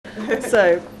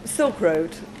So, Silk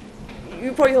Road.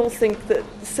 You probably all think that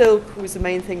silk was the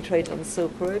main thing traded on the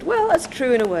Silk Road. Well, that's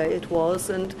true in a way, it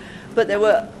was, but there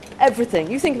were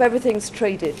everything. You think of everything's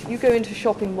traded. You go into a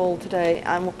shopping mall today,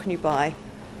 and what can you buy?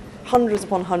 Hundreds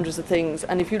upon hundreds of things,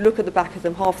 and if you look at the back of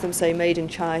them, half of them say made in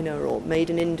China or made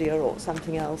in India or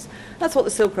something else. That's what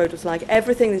the Silk Road was like.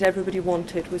 Everything that everybody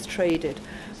wanted was traded,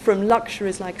 from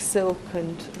luxuries like silk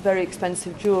and very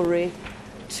expensive jewellery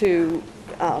to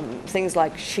things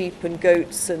like sheep and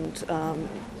goats and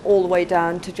all the way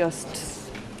down to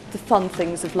just the fun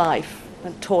things of life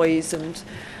and toys and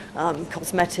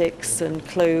cosmetics and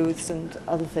clothes and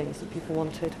other things that people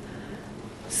wanted.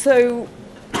 So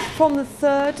from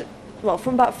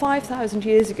about 5,000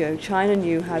 years ago, China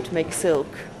knew how to make silk.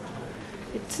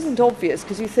 It isn't obvious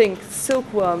because you think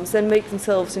silkworms then make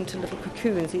themselves into little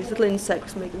cocoons. These little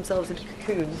insects make themselves into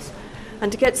cocoons.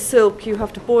 And to get silk, you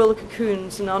have to boil the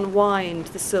cocoons and unwind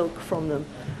the silk from them.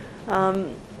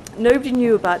 Nobody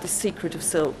knew about the secret of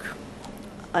silk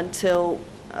until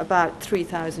about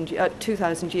 2,000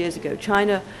 years ago.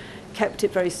 China kept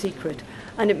it very secret,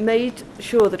 and it made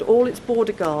sure that all its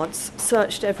border guards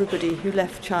searched everybody who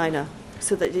left China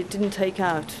so that it didn't take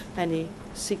out any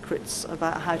secrets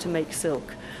about how to make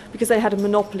silk, because they had a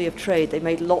monopoly of trade. They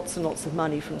made lots and lots of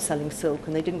money from selling silk,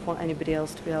 and they didn't want anybody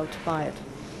else to be able to buy it.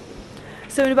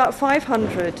 So in about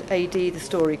 500 AD, the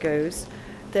story goes,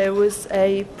 there was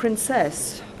a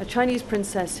princess, a Chinese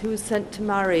princess, who was sent to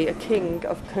marry a king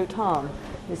of Khotan.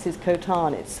 This is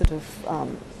Khotan, it's sort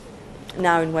of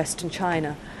now in Western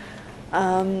China.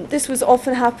 This was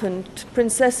often happened.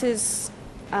 Princesses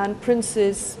and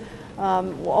princes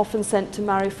were often sent to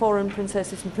marry foreign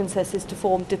princesses and princesses to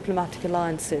form diplomatic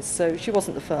alliances, so she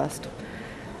wasn't the first.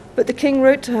 But the king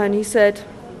wrote to her and he said,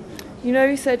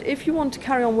 if you want to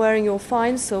carry on wearing your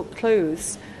fine silk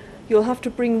clothes, you'll have to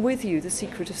bring with you the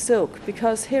secret of silk,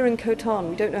 because here in Khotan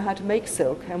we don't know how to make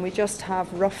silk, and we just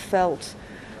have rough felt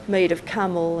made of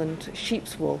camel and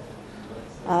sheep's wool.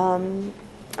 And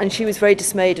she was very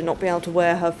dismayed at not being able to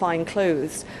wear her fine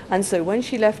clothes. And so when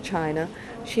she left China,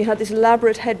 she had this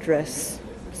elaborate headdress,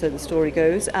 so the story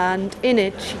goes, and in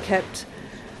it she kept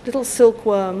little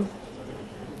silkworm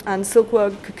and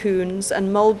silkworm cocoons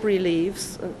and mulberry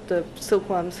leaves. The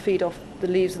silkworms feed off the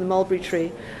leaves of the mulberry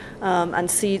tree, and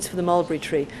seeds for the mulberry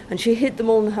tree. And she hid them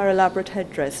all in her elaborate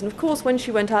headdress. And of course, when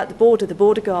she went out the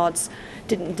border guards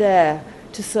didn't dare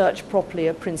to search properly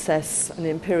a princess, an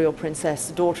imperial princess,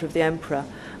 the daughter of the emperor.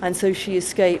 And so she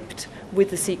escaped with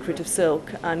the secret of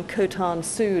silk, and Khotan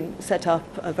soon set up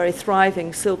a very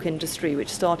thriving silk industry which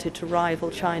started to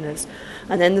rival China's.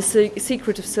 And then the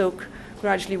secret of silk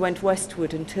gradually went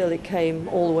westward until it came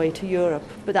all the way to Europe.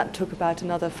 But that took about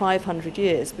another 500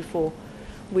 years before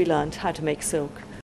we learned how to make silk.